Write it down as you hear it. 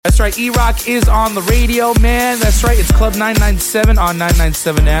right. E-Rock is on the radio, man. That's right. It's Club 997 on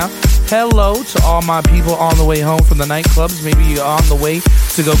 997 now. Hello to all my people on the way home from the nightclubs. Maybe you're on the way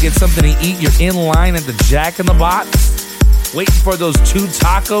to go get something to eat. You're in line at the Jack in the Box, waiting for those 2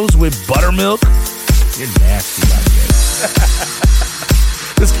 tacos with buttermilk. You're nasty like this.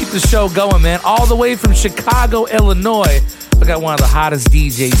 Let's keep the show going, man. All the way from Chicago, Illinois, I got one of the hottest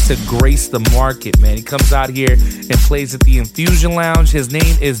DJs to grace the market, man. He comes out here and plays at the Infusion Lounge. His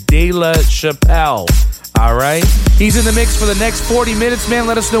name is delaChapelle. All right? He's in the mix for the next 40 minutes, man.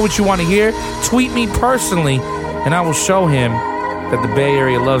 Let us know what you want to hear. Tweet me personally, and I will show him that the Bay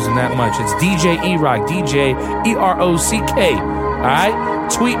Area loves him that much. It's DJ E-Rock, DJ E-R-O-C-K. All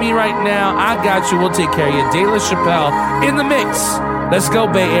right? Tweet me right now. I got you. We'll take care of you. delaChapelle in the mix. Let's go,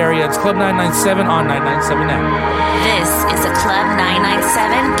 Bay Area. It's Club 997 on 997 now. This is a Club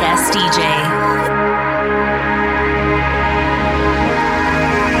 997 guest DJ.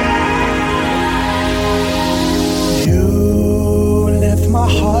 You lift my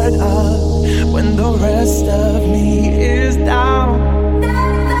heart up when the rest of me is down.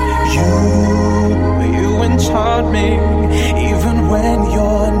 You enchant me even when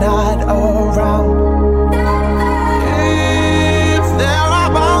you're not around.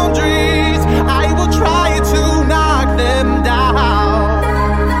 I will try to knock them down.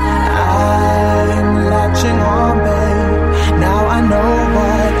 I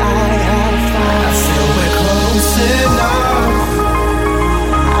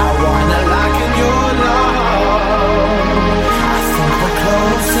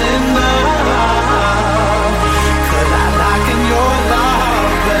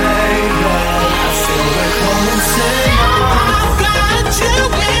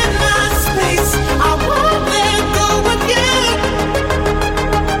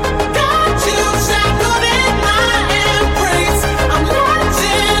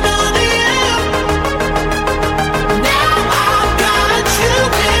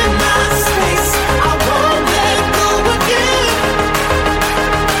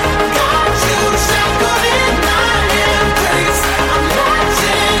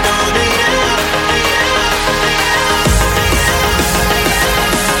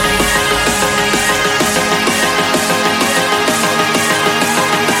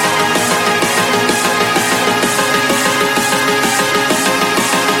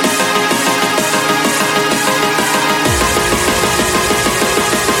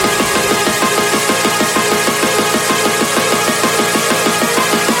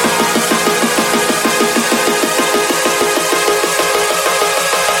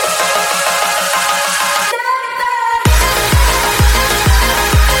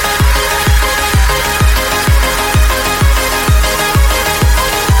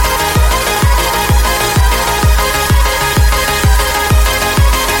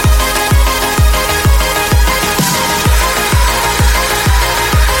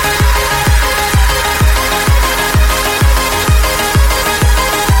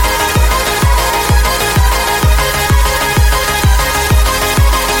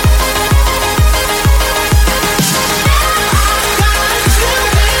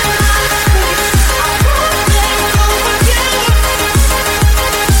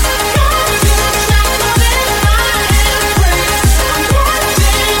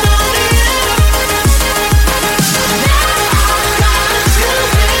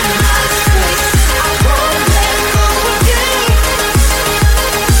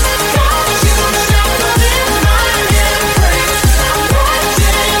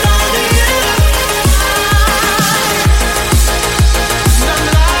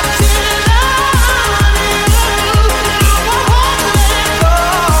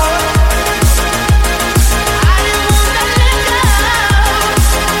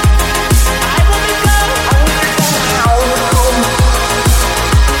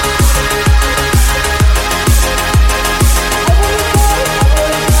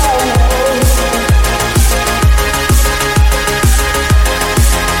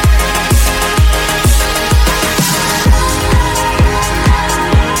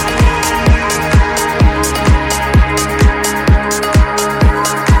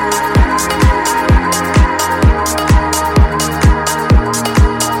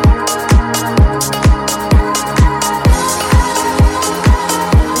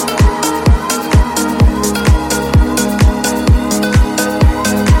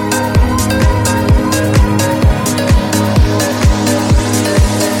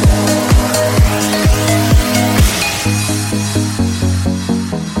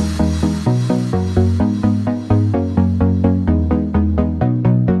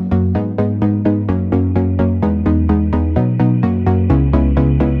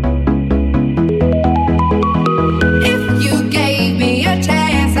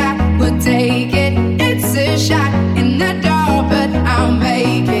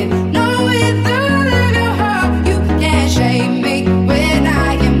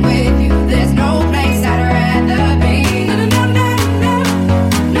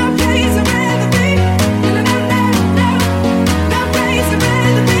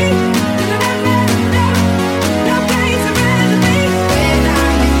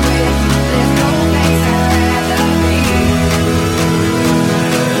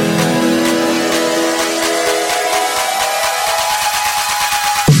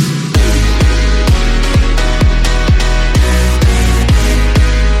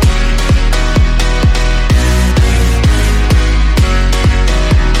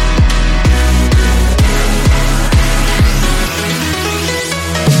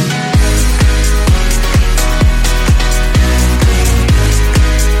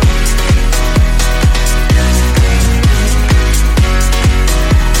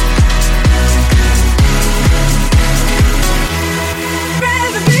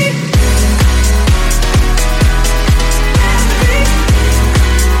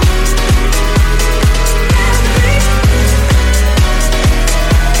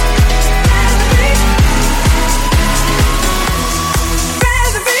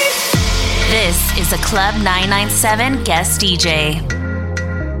Club 997 guest DJ.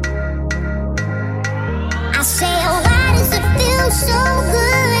 I say, oh, why does it feel so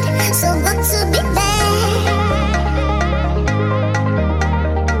good to be there?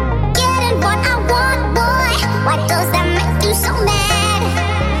 Getting what I want, boy, why does that make you so mad?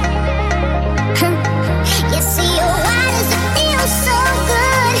 You see, oh, why does it feel so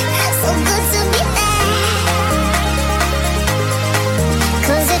good to be there?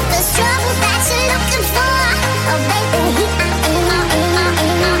 'Cause if there's trouble that you're looking for, oh baby, here I am.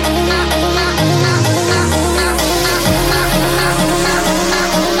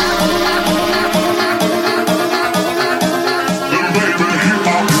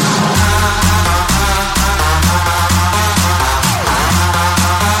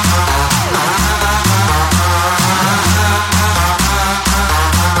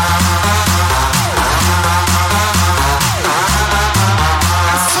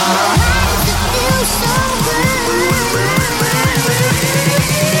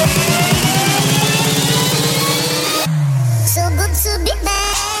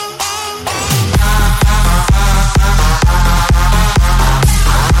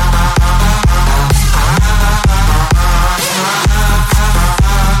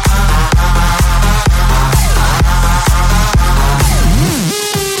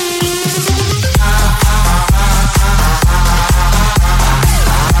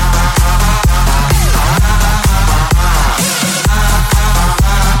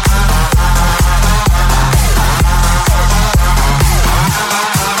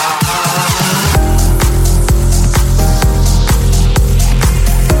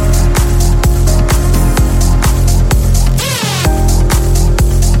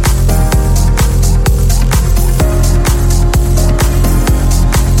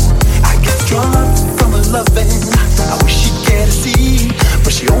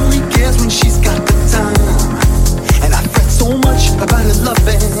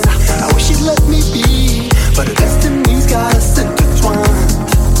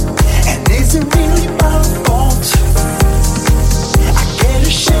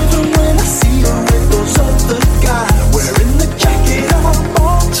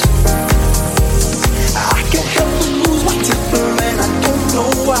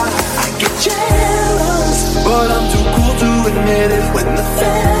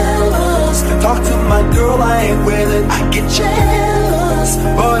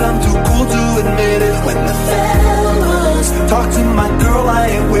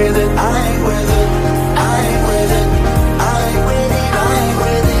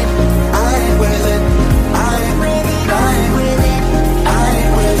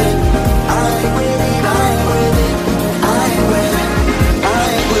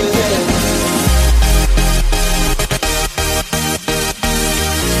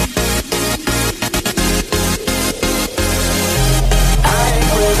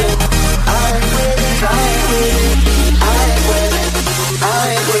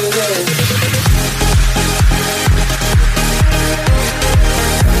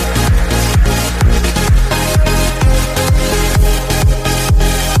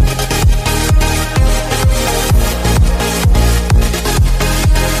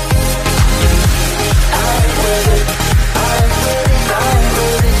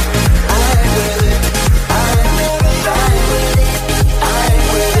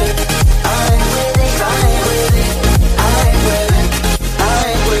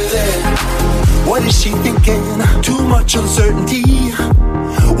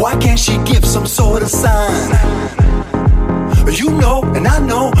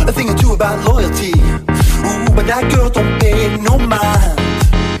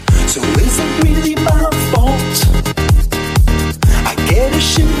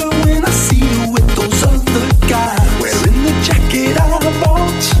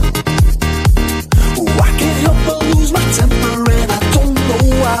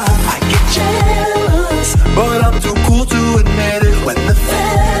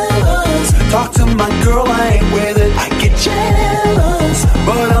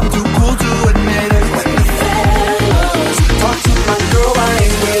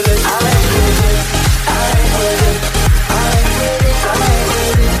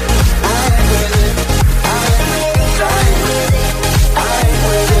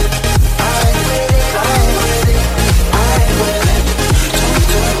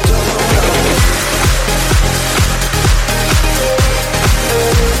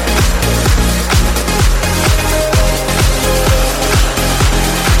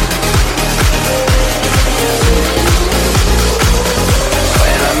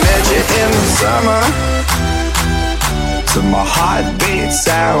 to my heartbeat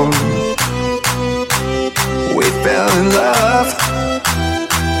sound. fell in love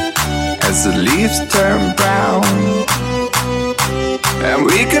as the leaves turn brown. And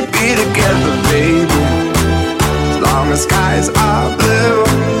we could be together, baby, as long as skies are blue.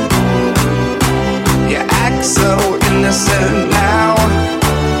 You act so innocent now,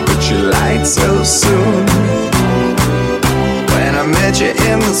 but you lied so soon. When I met you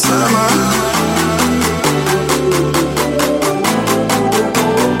in the summer,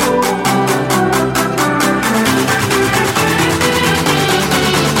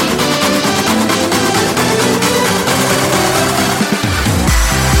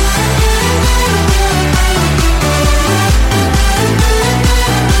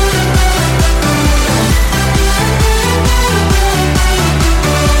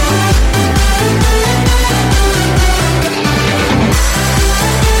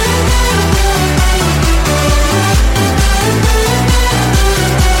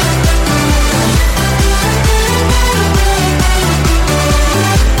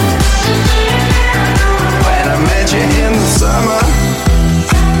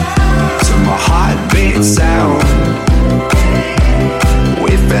 sound.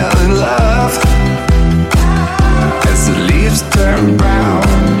 We fell in love as the leaves turn brown.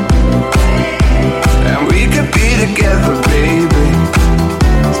 And we could be together, baby,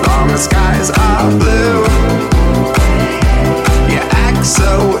 as long as skies are blue. You act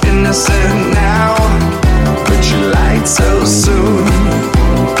so innocent now, but you lied so soon.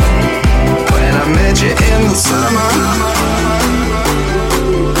 When I met you in the summer,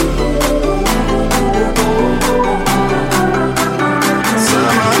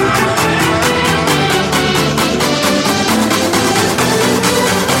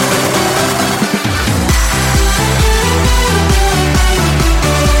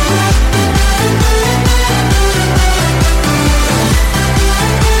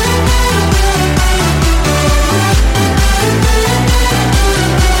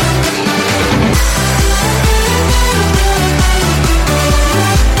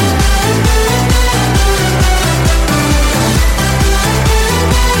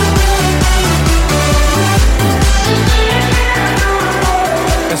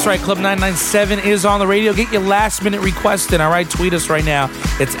 That's right, Club 997 is on the radio. Get your last minute request in, all right? Tweet us right now.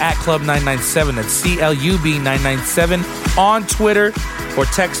 It's at Club 997. That's CLUB 997 on Twitter, or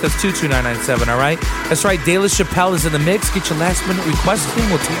text us 22997, all right? That's right, delaChapelle is in the mix. Get your last minute request in.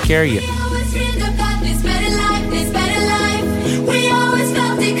 We'll take care of you. We always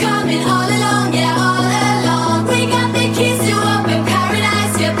felt it coming all along, yeah, all along. We got the keys to open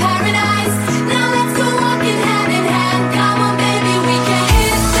paradise, yeah, paradise. Now let's go walking hand in hand. Come on, baby, we can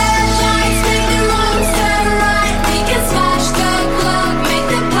hit the lights, make the room turn right. We can smash the club, make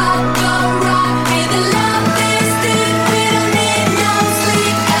the pub go rock. Hey, the love is deep, we don't need no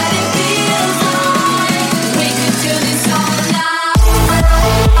sleep, and it feels right. We could do this all night.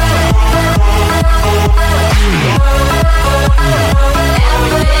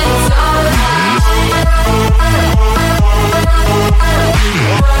 Everything's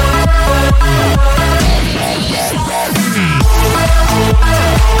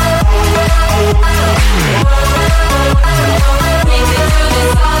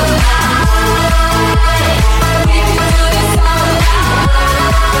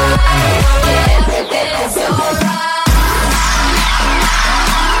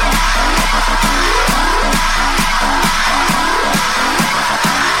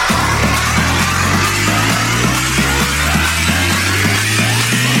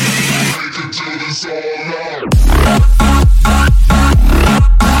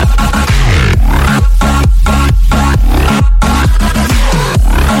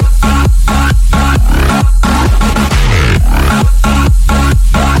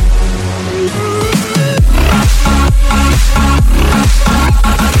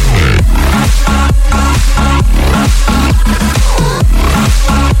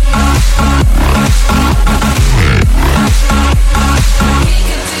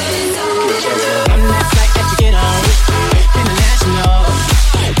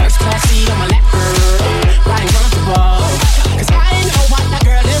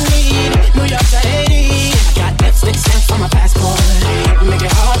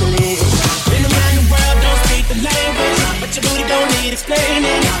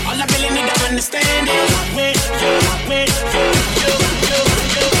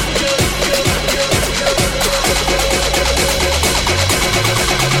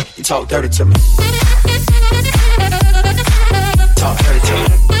talk dirty to me. Talk dirty to me.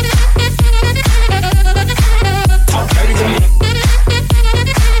 Talk dirty to me.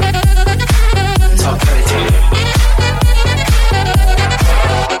 Talk dirty to me.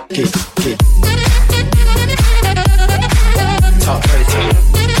 Get.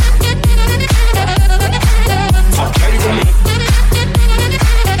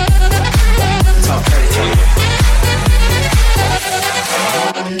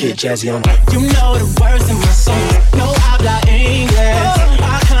 jazzy on. You know the words in my song. No habla English.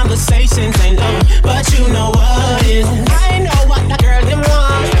 Our conversations ain't long, but you know what is. I know what that girl them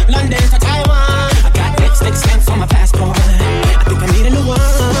want. London to Taiwan. I got lipstick stamps on my passport. I think I need a new one.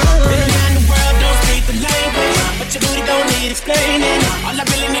 Been around the world, don't speak the language, but your booty don't need explaining. All I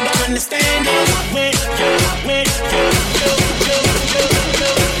really need to understand is when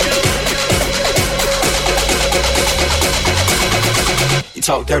you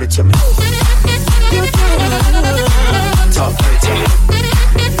talk dirty to me. Talk dirty to me.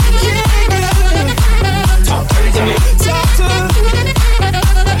 Talk dirty to me.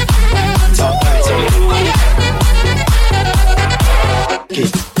 Talk dirty to me.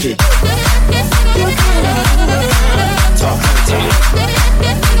 Get. Talk dirty to me.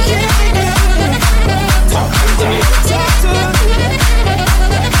 Talk dirty to me.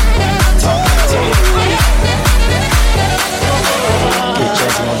 Talk dirty to me. Get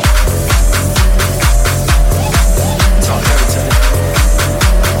jazzy on. Talk dirty to me.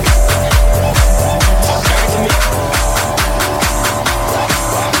 Talk dirty to me.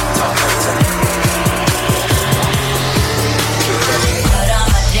 Talk dirty to me. Put on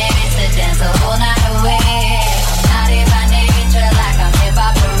my jammies to dance the whole night away. I'm naughty by nature, like I'm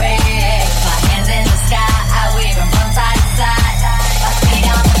hip-hop parade. My hands in the sky, I wave them from side to side. My feet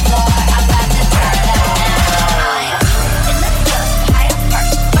on the floor, I'm about to turn it up now. I am in the club, high up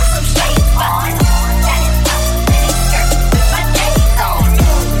first, put some shades on. That is up, mini skirt with my jeans on.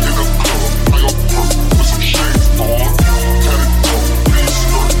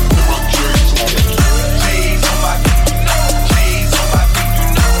 J's on my feet, you know. J's on my feet, you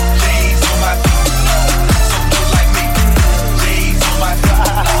know. J's on my feet, you know. So good like me. J's on my feet,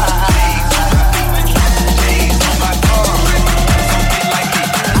 you know. J's on my feet, you know. J's on my feet, so good like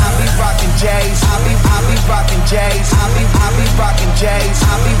me. I be rockin' J's. I be rockin' J's.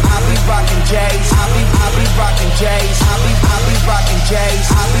 I be rockin' J's. I be rockin' J's. I be rockin' J's. I be rockin' J's.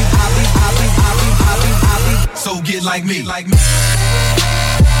 I be So get like me, like me.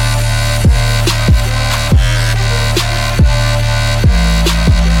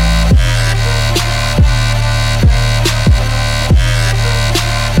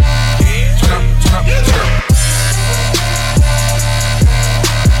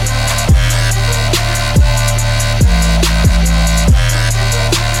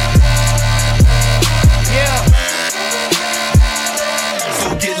 So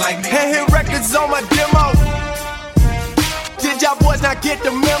get like me. Hey, hit records on my demo. Did y'all boys not get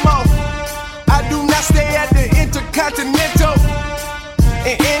the memo? I do not stay at the Intercontinental,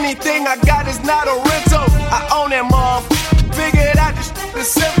 and anything I got is not a rental. I own that motherfucker. Figured out this shit is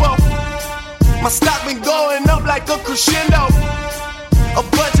simple. My stock been going up like a crescendo. A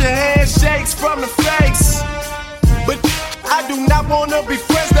bunch of handshakes from the fakes, but I do not wanna be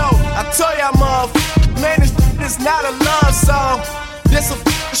friends though. I tell y'all motherfucker, man, this is not a love song. This a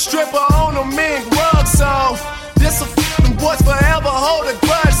stripper on a mink rug song. This a boys forever hold a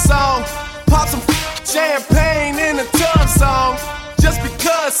grudge song. Pop some champagne in the tub song. Just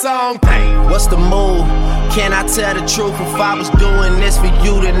because song. Hey, what's the move? Can I tell the truth? If I was doing this for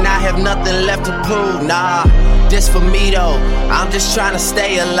you, then I have nothing left to prove. Nah, this for me though. I'm just trying to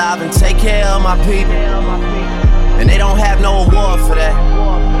stay alive and take care of my people. And they don't have no award for that.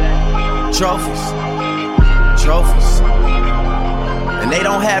 Trophies. And they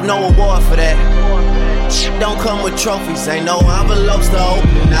don't have no award for that. Don't come with trophies, ain't no envelopes to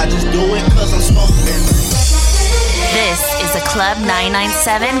open. I just do it cause I'm smoking. This is a Club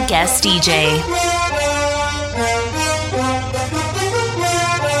 997 guest DJ.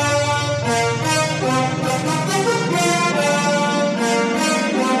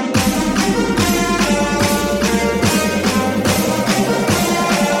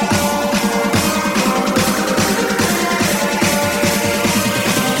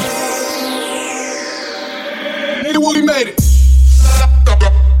 We made it.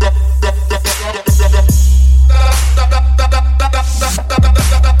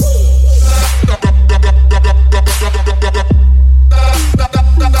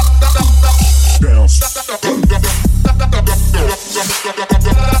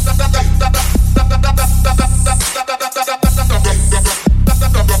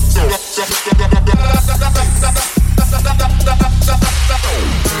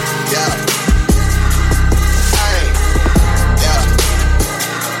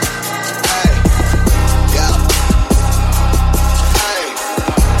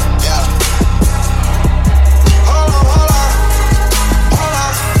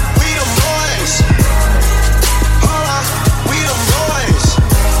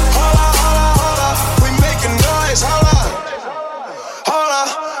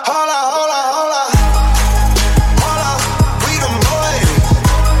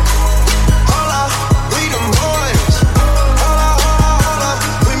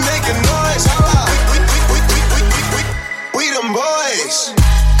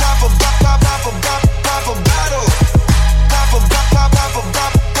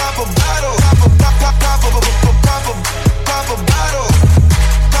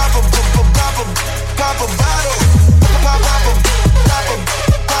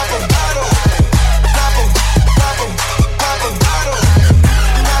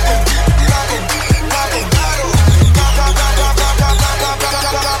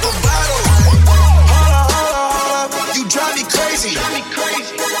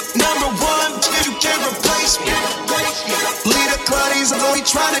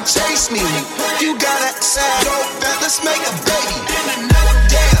 tryna chase me. You got a sad dope that let's make a baby.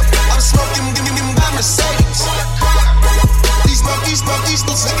 Damn, I'm smoking by Mercedes. These monkeys, man,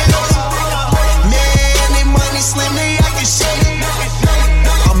 they money slim, they actin' shady.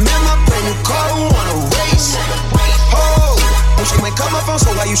 I'm in my brand new car, who wanna race? Oh, she might call my phone,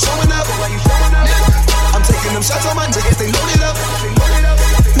 so why you showing up? I'm taking them shots on my niggas, they loaded up.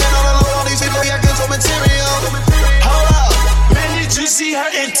 Man, all these people, yeah, guns on material. Hold up. Did you see her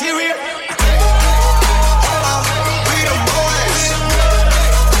interior? Hold up, we the boys.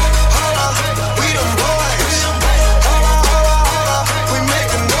 Hold up, we the boys. Hold up, we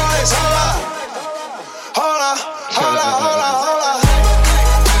making noise. Hold up, hold up, hold up, hold up, hold up.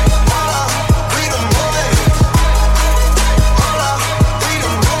 Hold up, we the boys. Hold up, we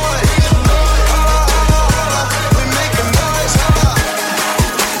the boys. Hold up, we making noise.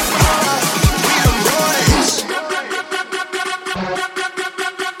 Hold up, we the boys.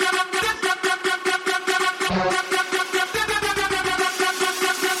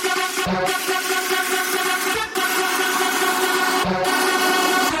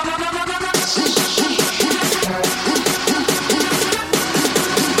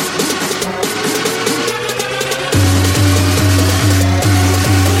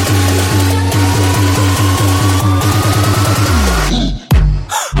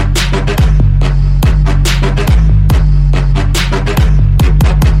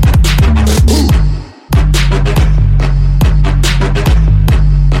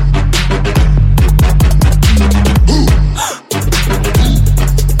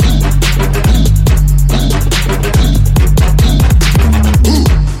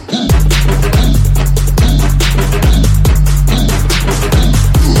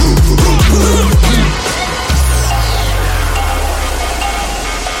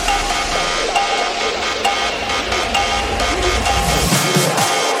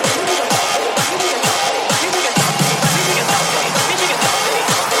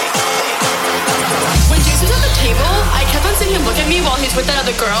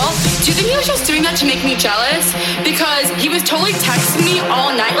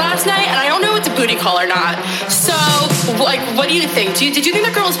 Did you think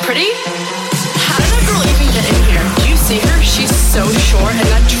that girl was pretty? How did that girl even get in here? Do you see her? She's so short and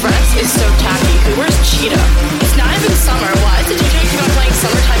that dress is so tacky. Who wears cheetah? It's not even summer. Why is the DJ keep on playing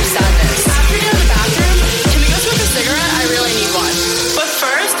Summertime Sadness? After we get out of the bathroom, can we go smoke a cigarette? I really need one. But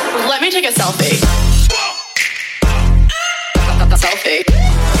first, let me take a selfie. Selfie.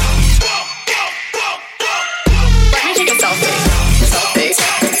 Let me take a selfie. Selfie.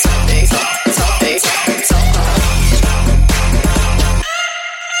 Selfie.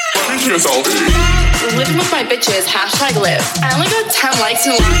 Selfie. Living with my bitches, #live. I only got 10 likes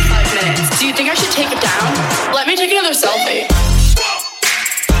in the last 5 minutes. Do you think I should take it down? Let me take another selfie.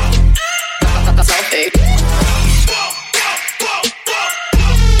 Selfie.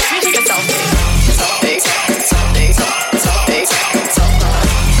 Let me take a selfie. Selfie. Selfie. Selfie. Selfie.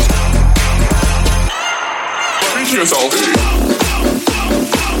 Let me take a selfie.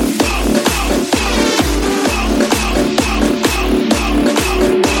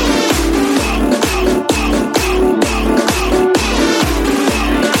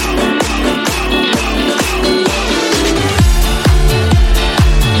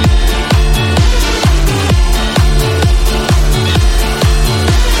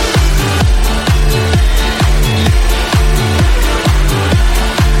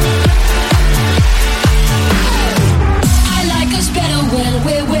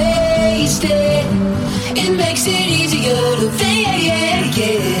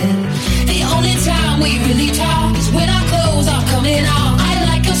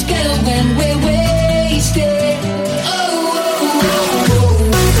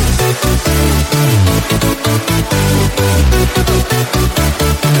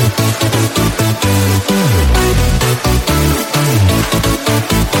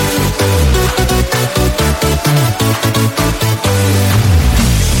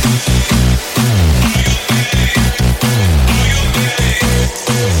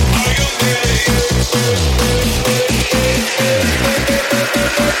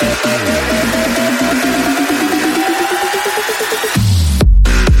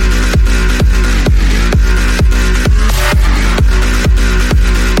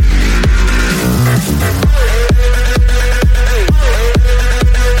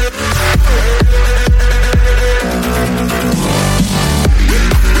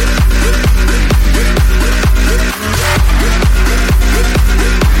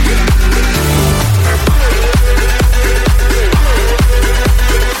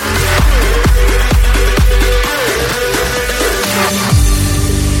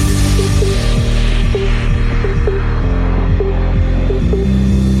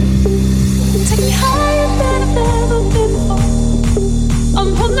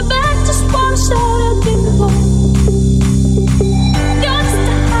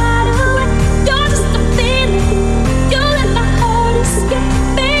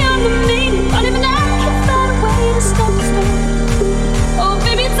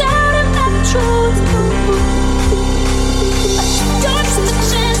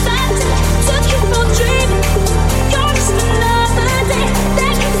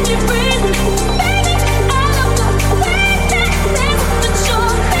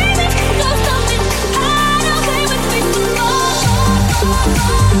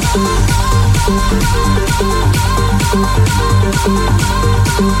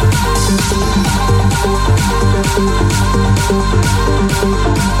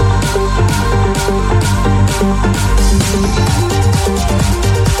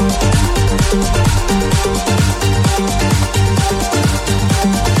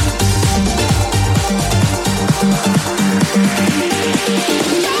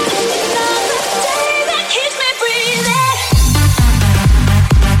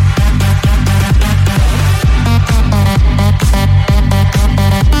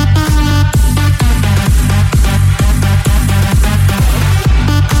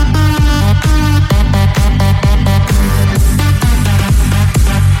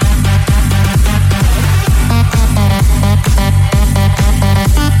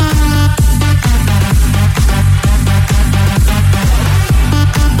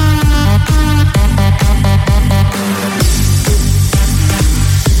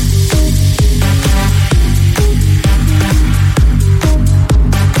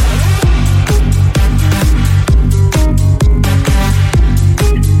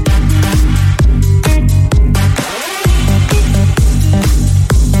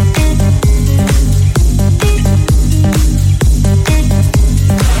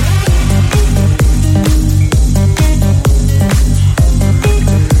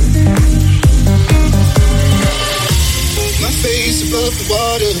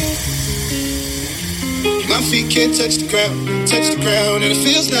 Touch the ground, and it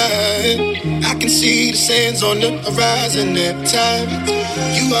feels like I can see the sands on the horizon every time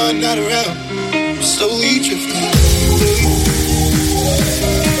you are not around. I'm slowly drifting,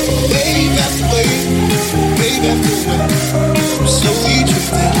 wave after wave, wave after wave. I'm slowly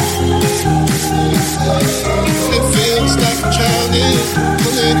drifting, and it feels like I'm drowning,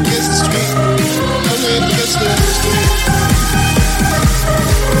 pulling against the street, pulling against the street.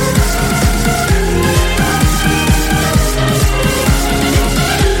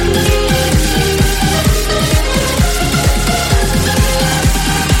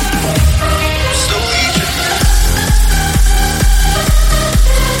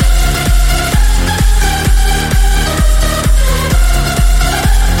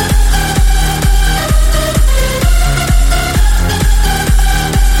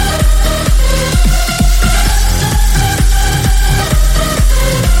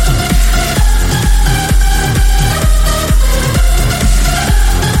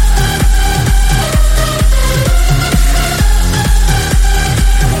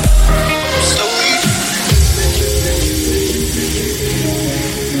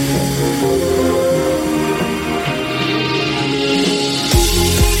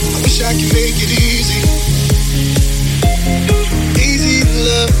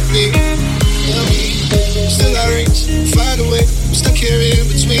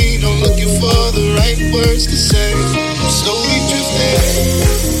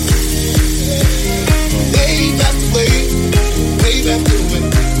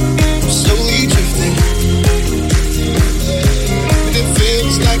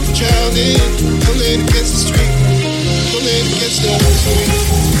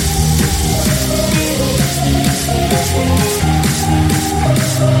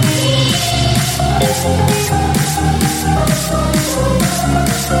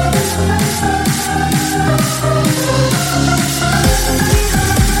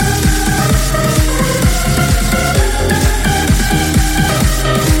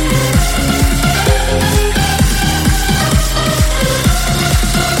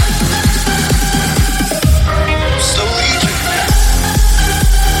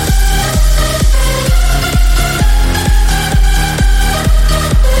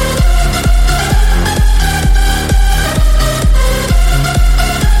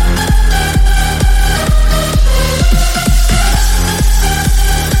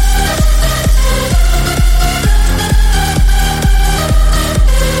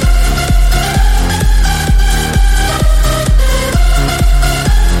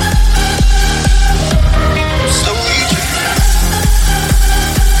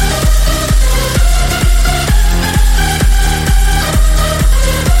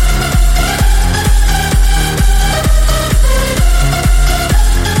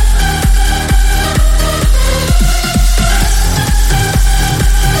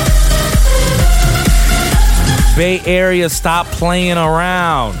 Bay Area, stop playing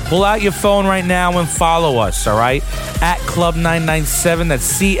around. Pull out your phone right now and follow us, all right? At Club 997,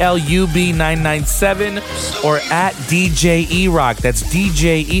 that's CLUB 997, or at DJ E-Rock, that's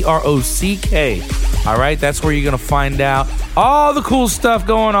DJ EROCK. All right, that's where you're going to find out all the cool stuff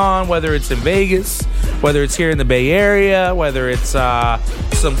going on, whether it's in Vegas, whether it's here in the Bay Area, whether it's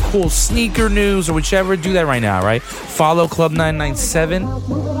some cool sneaker news or whichever. Do that right now, all right? Follow Club 997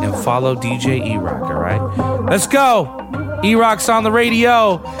 and follow DJ E-Rock, all right? Let's go. E-Rock's on the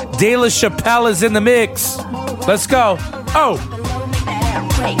radio. delaChapelle is in the mix. Let's go. Oh.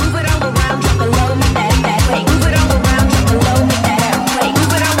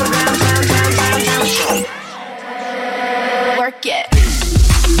 Work it.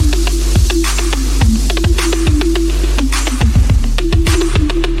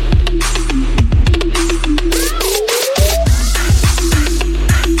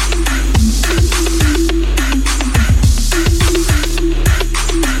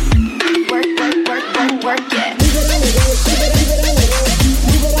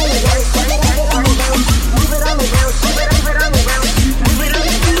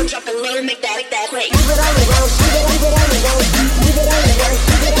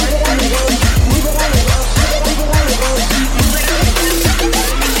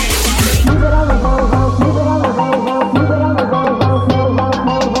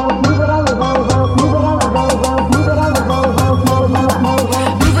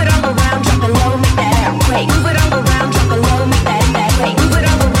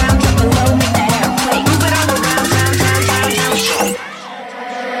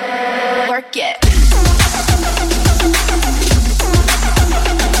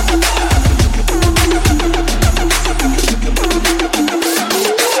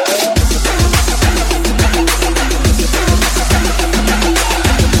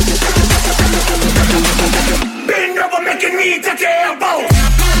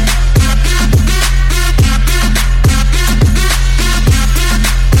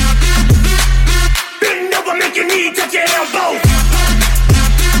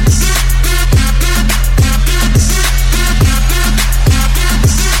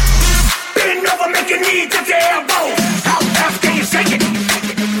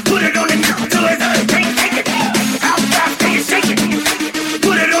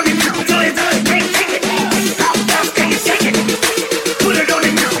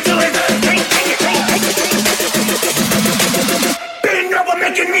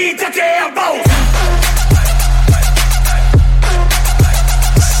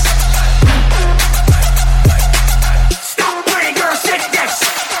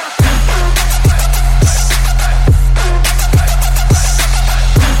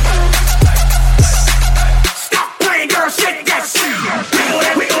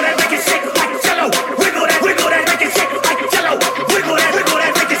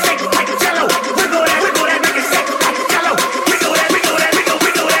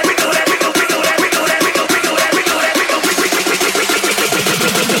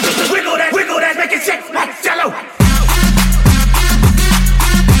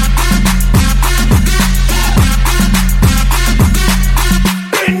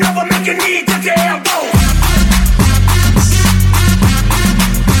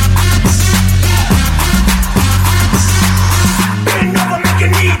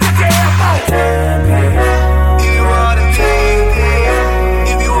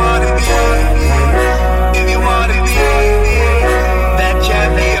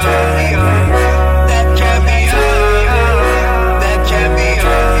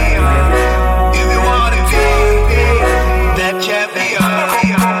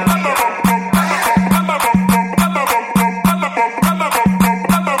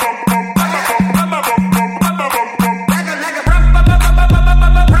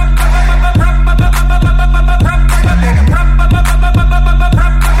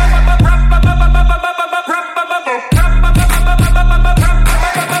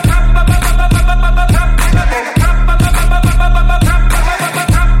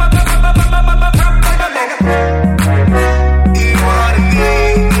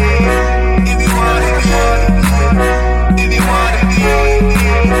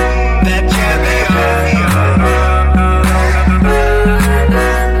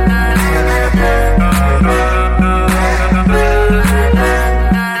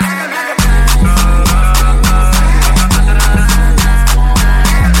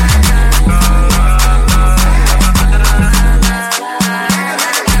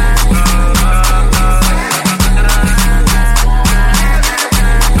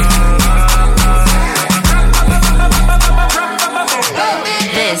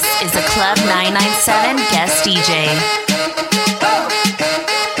 Club 997 guest DJ.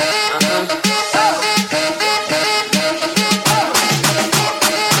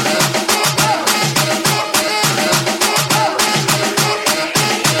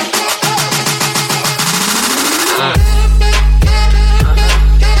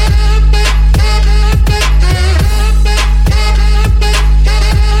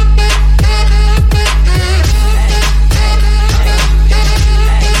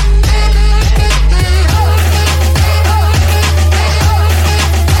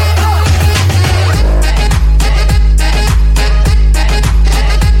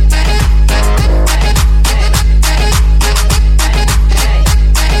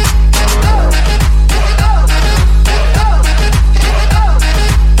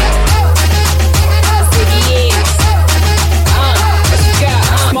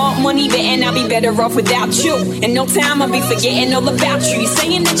 I'll be better off without you. In no time, I'll be forgetting all about you. You're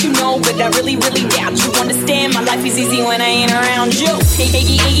saying that you know, but I really, really doubt you. Understand, my life is easy when I ain't around you. Hey,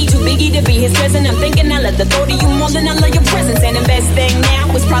 Iggy, too biggie to be his present. I'm thinking I love the thought of you more than I love your presence. And the best thing now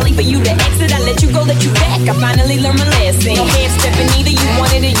was probably for you to exit. I let you go, let you back. I finally learned my lesson. No half stepping either, you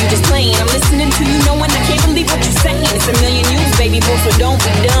wanted it, you just playing. I'm listening to you, knowing I can't believe what you're saying. It's a million views, baby boy, so don't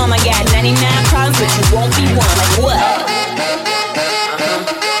be dumb. I got 99 problems, but you won't be one. Like what?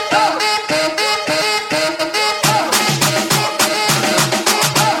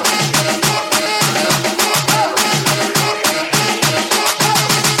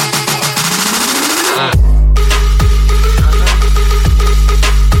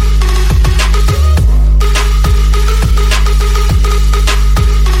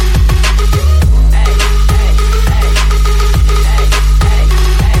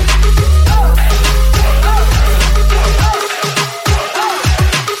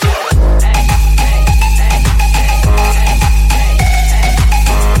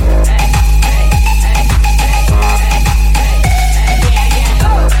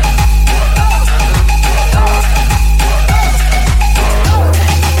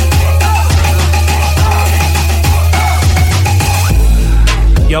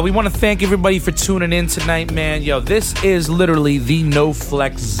 Yo, we want to thank everybody for tuning in tonight, man. Yo, this is literally the No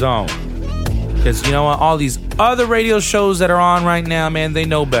Flex Zone. Because, you know what? All these other radio shows that are on right now, man, they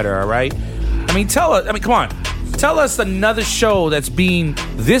know better, all right? I mean, come on. Tell us another show that's being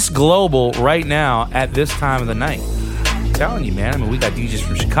this global right now at this time of the night. I'm telling you, man. I mean, we got DJs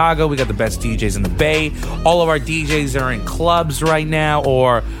from Chicago. We got the best DJs in the Bay. All of our DJs are in clubs right now,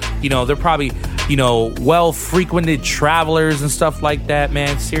 or, you know, they're probably, you know, well-frequented travelers and stuff like that,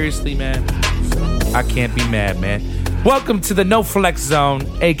 man. Seriously, man. I can't be mad, man. Welcome to the No Flex Zone,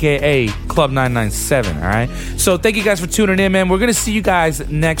 a.k.a. Club 997, all right? So thank you guys for tuning in, man. We're going to see you guys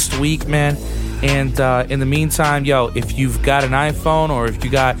next week, man. And in the meantime, yo, if you've got an iPhone or if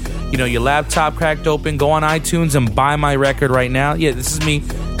you got, you know, your laptop cracked open, go on iTunes and buy my record right now. Yeah, this is me,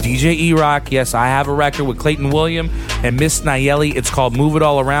 DJ E-Rock. Yes, I have a record with Clayton William and Miss Nayeli. It's called Move It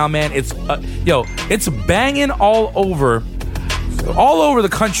All Around, man. It's, it's banging all over the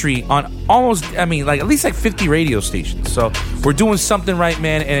country on almost, I mean, like at least like 50 radio stations. So we're doing something right,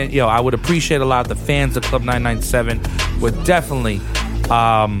 man. And, I would appreciate a lot. The fans of Club 997 would definitely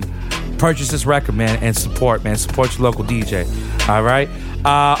purchase this record, man, and support your local DJ. All right.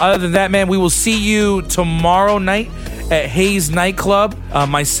 Other than that, man, we will see you tomorrow night at Hayes Nightclub.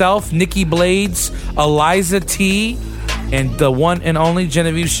 Myself, Nikki Blades, Eliza T, and the one and only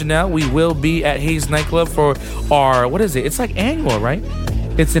Genevieve Chanel. We will be at Hayes Nightclub for our, what is it? It's like annual, right?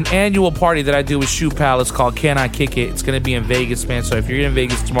 It's an annual party that I do with Shoe Pal. It's called Can I Kick It? It's going to be in Vegas, man. So if you're in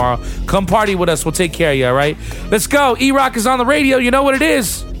Vegas tomorrow, come party with us. We'll take care of you, all right? Let's go. E-Rock is on the radio. You know what it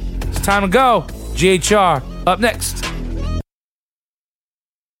is. It's time to go. GHR up next.